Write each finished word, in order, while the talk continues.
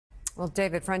Well,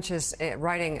 David French is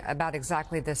writing about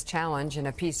exactly this challenge in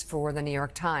a piece for the New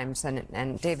York Times.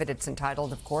 And David, it's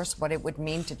entitled, of course, What It Would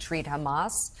Mean to Treat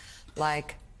Hamas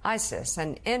Like ISIS.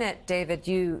 And in it, David,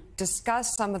 you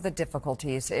discuss some of the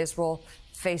difficulties Israel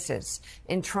faces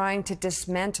in trying to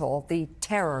dismantle the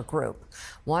terror group,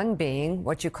 one being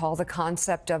what you call the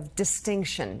concept of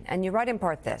distinction. And you write in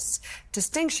part this: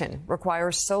 distinction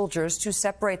requires soldiers to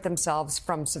separate themselves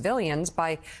from civilians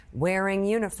by wearing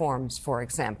uniforms, for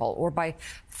example, or by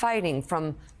fighting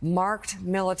from marked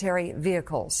military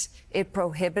vehicles. It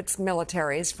prohibits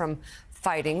militaries from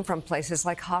fighting from places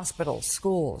like hospitals,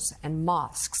 schools, and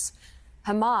mosques.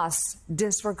 Hamas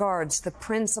disregards the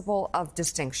principle of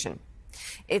distinction.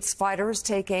 Its fighters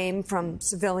take aim from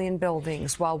civilian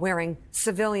buildings while wearing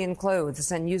civilian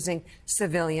clothes and using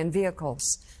civilian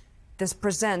vehicles. This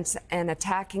presents an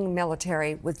attacking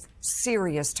military with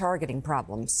serious targeting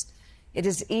problems. It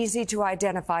is easy to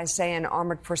identify, say, an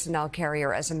armored personnel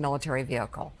carrier as a military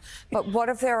vehicle. But what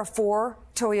if there are 4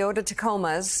 Toyota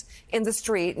Tacomas in the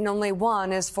street and only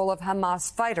one is full of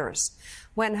Hamas fighters?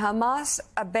 When Hamas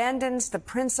abandons the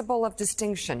principle of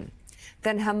distinction,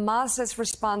 then Hamas is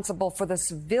responsible for the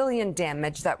civilian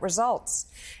damage that results.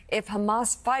 If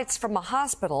Hamas fights from a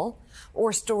hospital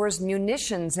or stores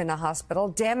munitions in a hospital,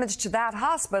 damage to that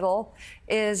hospital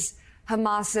is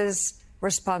Hamas's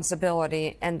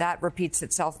responsibility, and that repeats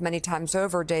itself many times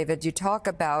over. David, you talk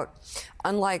about,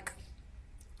 unlike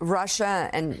Russia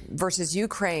and versus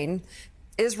Ukraine,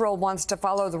 Israel wants to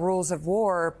follow the rules of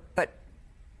war, but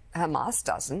Hamas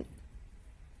doesn't.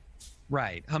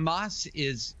 Right. Hamas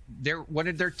is one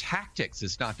of their tactics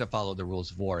is not to follow the rules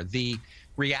of war. The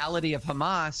reality of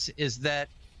Hamas is that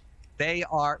they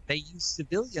use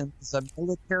civilians as a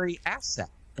military asset.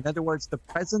 In other words, the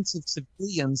presence of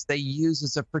civilians they use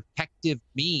as a protective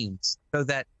means, so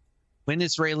that when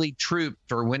Israeli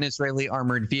troops or when Israeli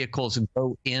armored vehicles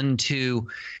go into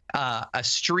a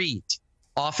street,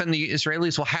 often the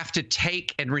Israelis will have to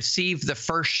take and receive the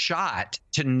first shot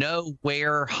to know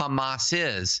where Hamas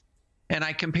is. And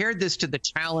I compared this to the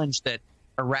challenge that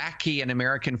Iraqi and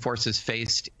American forces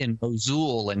faced in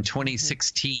Mosul in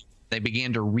 2016. They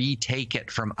began to retake it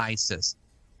from ISIS.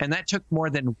 And that took more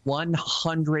than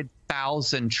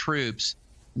 100,000 troops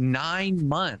 9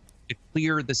 months to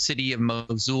clear the city of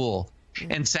Mosul.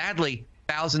 And sadly,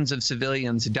 thousands of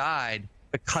civilians died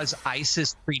because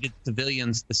ISIS treated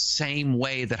civilians the same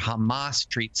way that Hamas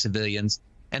treats civilians.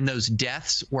 And those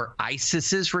deaths were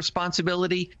ISIS's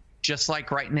responsibility. Just like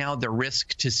right now, the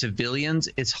risk to civilians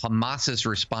is Hamas's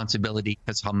responsibility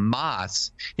because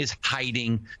Hamas is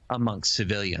hiding amongst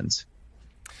civilians.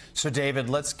 So, David,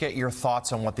 let's get your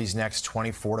thoughts on what these next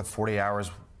 24 to 40 hours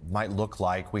might look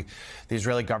like. The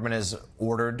Israeli government has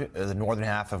ordered the northern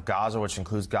half of Gaza, which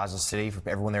includes Gaza City, for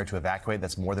everyone there to evacuate.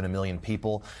 That's more than 1 million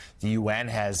people. The UN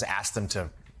has asked them to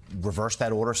reverse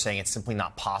that order, saying it's simply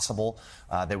not possible.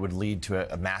 That would lead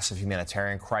to a massive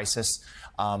humanitarian crisis.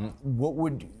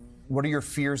 What are your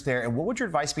fears there? And what would your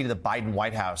advice be to the Biden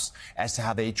White House as to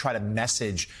how they try to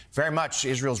message very much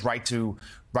Israel's right to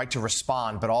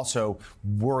respond, but also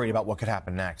worried about what could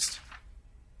happen next?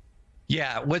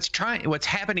 Yeah, what's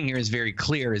happening here is very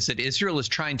clear, is that Israel is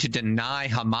trying to deny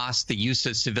Hamas the use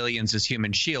of civilians as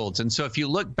human shields. And so if you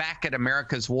look back at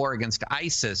America's war against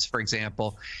ISIS, for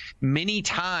example, many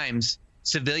times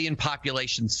civilian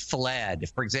populations fled,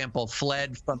 for example,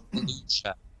 fled from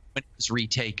Fallujah when it was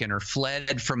retaken, or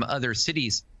fled from other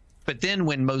cities. But then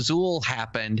when Mosul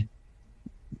happened,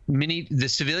 the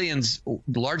civilians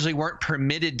largely weren't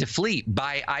permitted to flee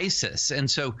by ISIS. And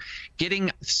so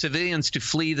getting civilians to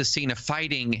flee the scene of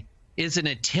fighting is an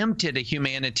attempt at a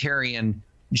humanitarian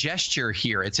gesture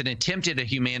here. It's an attempt at a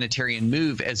humanitarian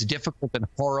move, as difficult and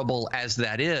horrible as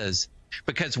that is.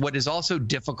 Because what is also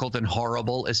difficult and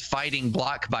horrible is fighting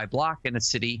block by block in a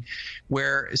city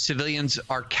where civilians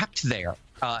are kept there,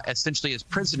 essentially as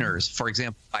prisoners, for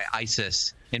example, by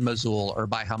ISIS in Mosul or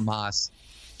by Hamas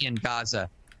in Gaza.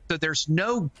 So there's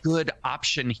no good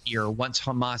option here once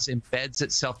Hamas embeds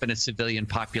itself in a civilian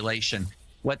population.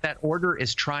 What that order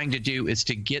is trying to do is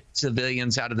to get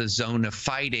civilians out of the zone of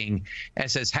fighting,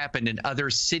 as has happened in other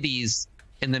cities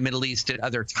in the Middle East at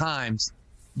other times.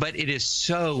 But it is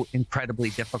so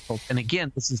incredibly difficult. And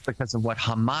again, this is because of what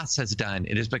Hamas has done.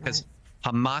 It is because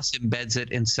Hamas embeds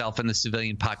itself in the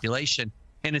civilian population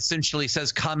and essentially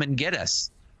says, come and get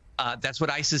us. That's what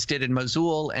ISIS did in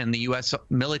Mosul, and the U.S.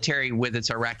 military with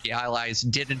its Iraqi allies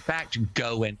did, in fact,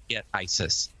 go and get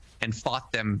ISIS and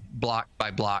fought them block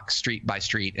by block, street by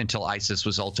street, until ISIS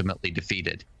was ultimately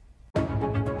defeated.